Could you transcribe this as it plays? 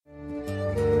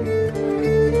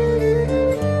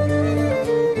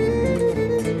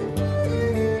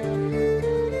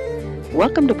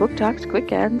Welcome to Book Talks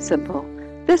Quick and Simple.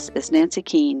 This is Nancy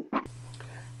Keene.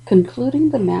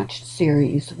 Concluding the matched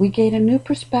series, we gain a new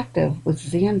perspective with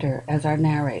Xander as our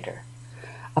narrator.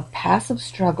 A passive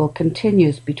struggle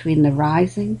continues between the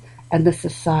Rising and the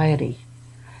Society.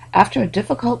 After a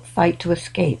difficult fight to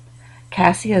escape,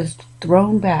 Cassie is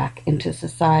thrown back into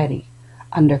Society,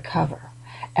 undercover,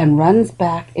 and runs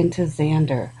back into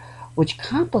Xander, which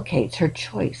complicates her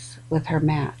choice with her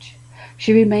match.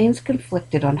 She remains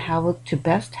conflicted on how to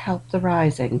best help the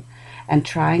Rising and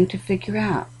trying to figure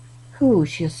out who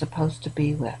she is supposed to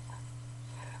be with.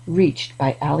 Reached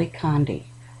by Condie.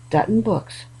 Dutton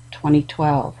Books,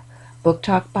 2012. Book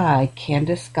Talk by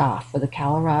Candice Goff for the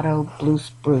Colorado Blue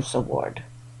Spruce Award.